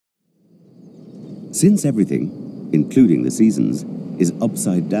Since everything, including the seasons, is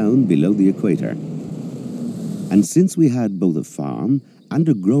upside down below the equator, and since we had both a farm and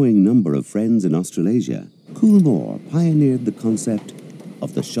a growing number of friends in Australasia, Coolmore pioneered the concept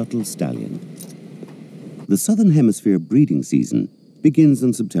of the Shuttle Stallion. The Southern Hemisphere breeding season begins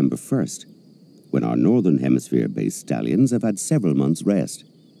on September 1st, when our Northern Hemisphere-based stallions have had several months' rest.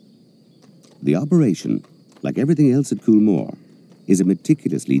 The operation, like everything else at Coolmore, is a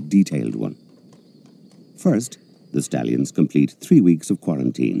meticulously detailed one. First, the stallions complete 3 weeks of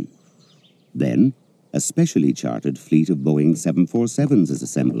quarantine. Then, a specially chartered fleet of Boeing 747s is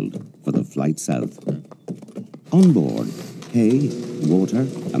assembled for the flight south. On board, hay, water,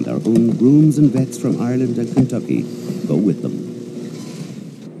 and their own grooms and vets from Ireland and Kentucky go with them.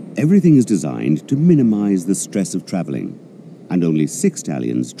 Everything is designed to minimize the stress of traveling, and only 6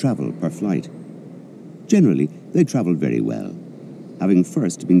 stallions travel per flight. Generally, they travel very well, having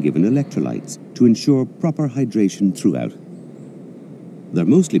first been given electrolytes to ensure proper hydration throughout. They're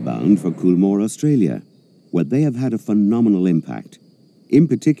mostly bound for Coolmore, Australia, where they have had a phenomenal impact, in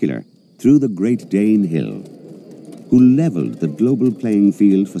particular through the Great Dane Hill, who levelled the global playing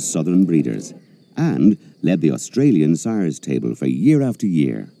field for southern breeders and led the Australian sires table for year after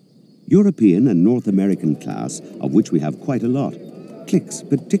year. European and North American class, of which we have quite a lot, clicks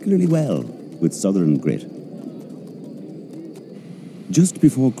particularly well with southern grit. Just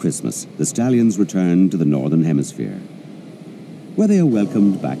before Christmas, the stallions return to the Northern Hemisphere, where they are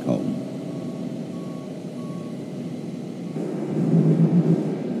welcomed back home.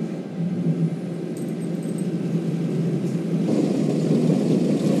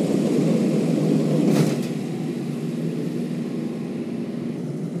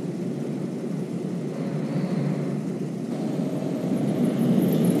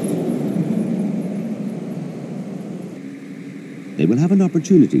 They will have an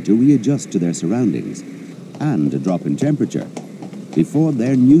opportunity to readjust to their surroundings and a drop in temperature before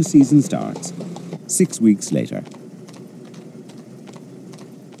their new season starts 6 weeks later.